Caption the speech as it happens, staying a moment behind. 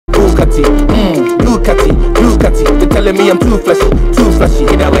Ducati, Ducati. They're telling me I'm too flashy.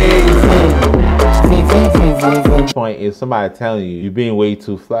 Get away. Point, if somebody telling you you're being way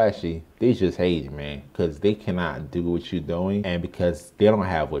too flashy, they just hate it, man, because they cannot do what you're doing, and because they don't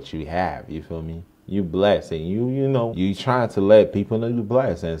have what you have. You feel me? You blessed, and you know, you trying to let people know you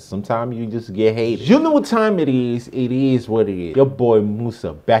blessed, and sometimes you just get hated. You know what time it is. It is what it is. Your boy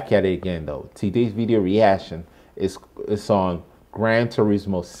Musa back at it again though. Today's video reaction is on Gran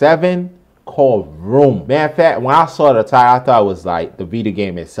Turismo 7 called Vroom. Matter of fact, when I saw the title, I thought it was like the video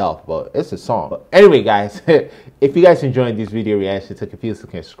game itself, but it's a song. But anyway, guys, if you guys enjoyed this video reaction, take a few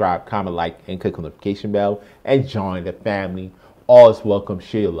seconds to subscribe, comment, like, and click on the notification bell, and join the family. All is welcome.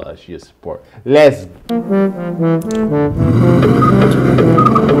 Share your love, share your support. Let's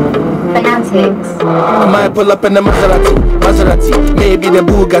FaNaTiX. I might pull up in the Maserati, maybe the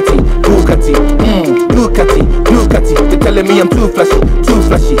Bugatti, Ducati. They're telling me I'm too flashy.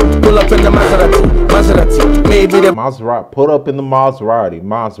 Pull up in the Maserati, maybe the Maserati. Put up in the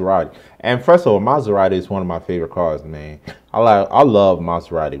Maserati. And first of all, Maserati is one of my favorite cars, man. I love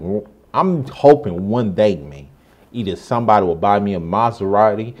Maserati. I'm hoping one day, man, either somebody will buy me a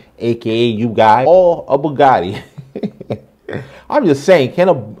Maserati, aka you guys, or a Bugatti. I'm just saying, can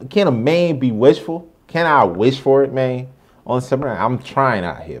a man be wishful? Can I wish for it, man? On something, I'm trying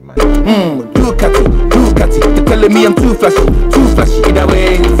out here, man. Ducati. They're telling me I'm too flashy. Get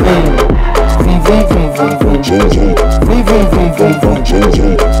away.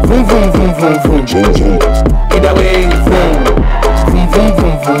 Get away.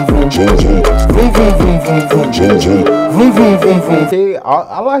 See,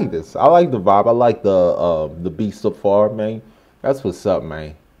 I like this. I like the vibe. I like the beat so far, man. That's what's up,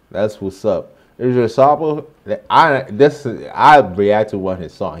 man. That's what's up. Is your song? I react to one of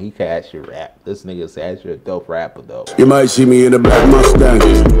his song. He can actually rap. This nigga's actually a dope rapper though. You might see me in a black Mustang,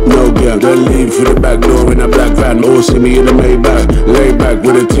 no girl. Then leave through the back door in a black van. Or see me in a Maybach, lay back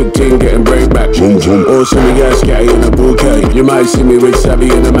with a ting getting break back. Or see me get scatty in a bouquet. You might see me with Savvy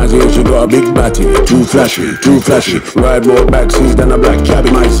in a Mazzy and she got a big batty. Too flashy. Ride more backseat than a black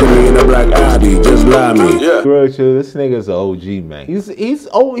cabbie. Might see me in a black Audi, just lie me. Yeah. This nigga's an OG, man. He's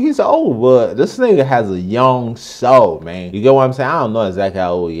old, but this nigga has a young soul, man. You get what I'm saying? I don't know exactly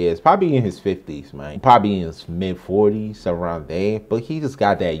how old he is. Probably in his 50s, man. Probably in his mid-40s, around there. But he just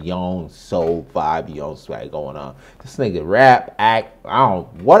got that young soul vibe, young swag going on. This nigga rap, act,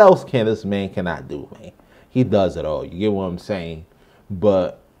 what else can this man cannot do, man? He does it all. You get what I'm saying?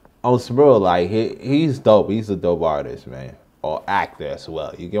 But on some real, like, he's dope. He's a dope artist, man. Or actor as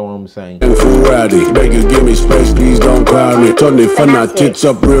well. You get what I'm saying? Ferrari, beggars give me space, please don't cry me. Turn the FaNaTiX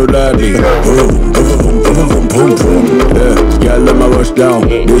up real loudly. Boom. Yeah, y'all let my rush down.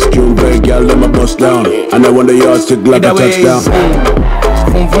 This tune break, y'all let my bust down. And I want the yards to like a touchdown.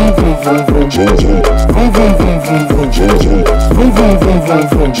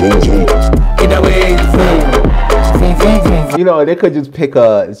 Get away. You know, they could just pick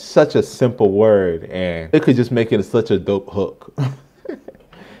such a simple word and they could just make it such a dope hook.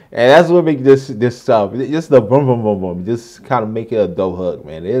 And that's what makes this stuff. Just the boom, boom, boom, boom. Just kind of make it a dope hook,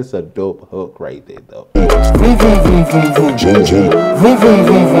 man. It's a dope hook right there, though. G-Wagon,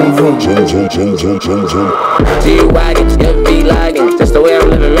 yeah, be lagging. Just the way I'm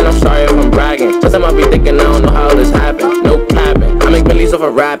living, man, I'm sorry if I'm bragging. Just I might be thinking I don't know how this happened. No clapping. I make millions off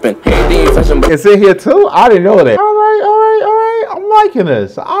of rapping. Hey, it's in here too? I didn't know that. All right. I'm liking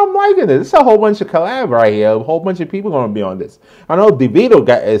this. It's a whole bunch of collab right here. A whole bunch of people gonna be on this. I know DeVito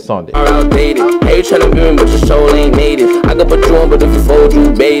got this on this. Outdated. Hey, you trying to be me, but your soul ain't native. I can put you on, but if you fold, you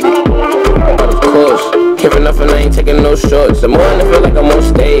bait it. But of course, giving up and I ain't taking no shorts. The more I feel like I'm on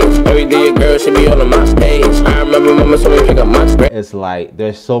stage. Every day your girl should be all on my page. I remember mama told me pick up my spread. It's like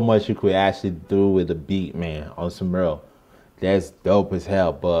there's so much you could actually do with the beat, man, on some real. That's dope as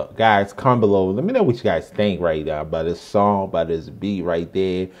hell. But guys, comment below. Let me know what you guys think right now about this song, about this beat right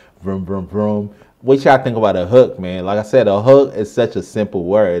there. Vroom, vroom, vroom. What y'all think about a hook, man? Like I said, a hook is such a simple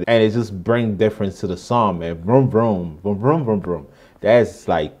word, and it just brings difference to the song, man. Vroom, vroom, vroom, vroom, vroom, vroom. That's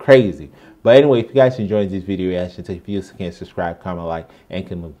like crazy. But anyway, if you guys enjoyed this video reaction, take a few seconds, subscribe, comment, like, and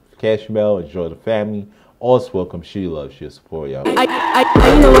click the notification bell. Enjoy the family. All's welcome. She loves you. Support y'all. I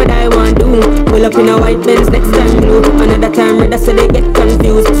know what I want to do. Pull up in a white Benz next time blue. Another time red, so they get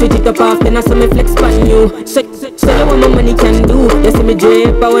confused. Switch it up often, I saw me flex on you. So you what my money can do. You see me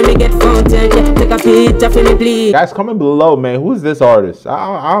drip, but when me get fountain, yeah, take a picture for me, please. Guys, comment below, man. Who's this artist?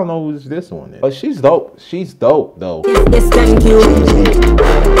 I don't know who's this one is. But she's dope. She's dope, though. Yes, thank you.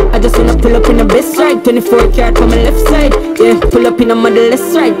 I just wanna pull up in the best ride. 24 karat on my left side. Yeah, pull up in a Model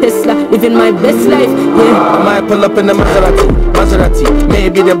S right Tesla, living my best life. Yeah. I might pull up in the Maserati,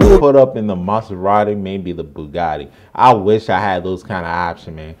 maybe the Bugatti. Put up in the Maserati, maybe the Bugatti. I wish I had those kind of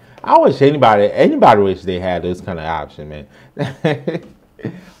options, man. I wish anybody wish they had those kind of options, man.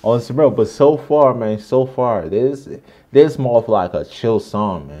 On some real, but so far, man, this more of like a chill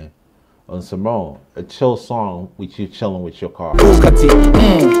song, man. On some real, a chill song with you chilling with your car. Ducati,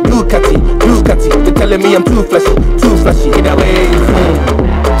 Ducati. They're telling me I'm too flashy. In a way,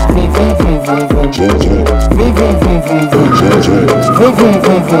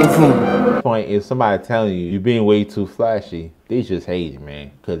 Point is somebody telling you you're being way too flashy. They just hate it,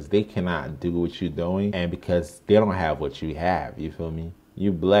 man, because they cannot do what you're doing, and because they don't have what you have. You feel me?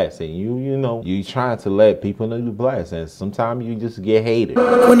 You blessed, and you know, you trying to let people know you blessed, and sometimes you just get hated.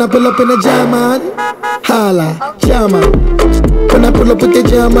 When I pull up in the German, holla, German. When I pull up with the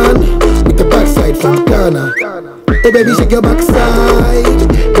German, with the backside from Ghana. Hey baby, shake your backside,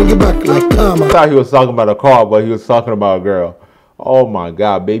 bring it back like karma. I thought he was talking about a car, but he was talking about a girl. Oh my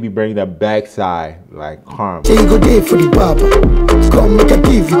God, baby, bring that backside like karma. Say you go there for the papa, come make I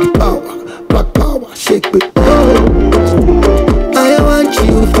give you the power, black power, shake it. I want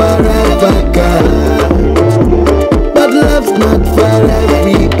you forever, girl. But love's not for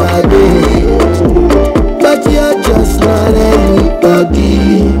everybody. But you're just not anybody.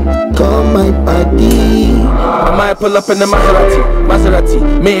 Come my body. I might pull up in the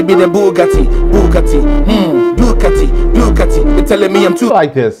Maserati, maybe the Bugatti. Ducati. They're telling me I'm too. I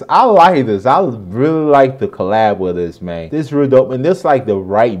like this. I really like the collab with this, man. This real dope, and this like the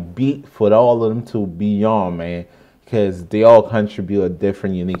right beat for all of them to be on, man. Because they all contribute a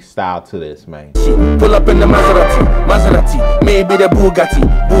different, unique style to this, man. Pull up in the Maserati, maybe the Bugatti.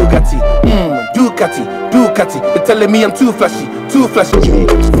 Ducati. They're telling me I'm too flashy.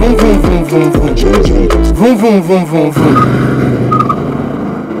 Vroom.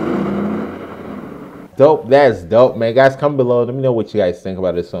 Dope, that's dope, man. Guys, comment below. Let me know what you guys think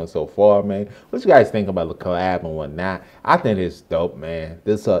about this song so far, man. What you guys think about the collab and whatnot. I think it's dope, man.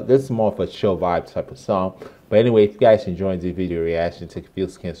 This is more of a chill vibe type of song. But anyway, if you guys enjoyed this video reaction, take a few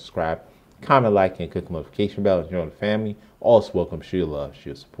seconds, subscribe, comment, like, and click the notification bell and join the family. Also welcome, show your love,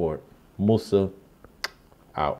 show your support. Musa.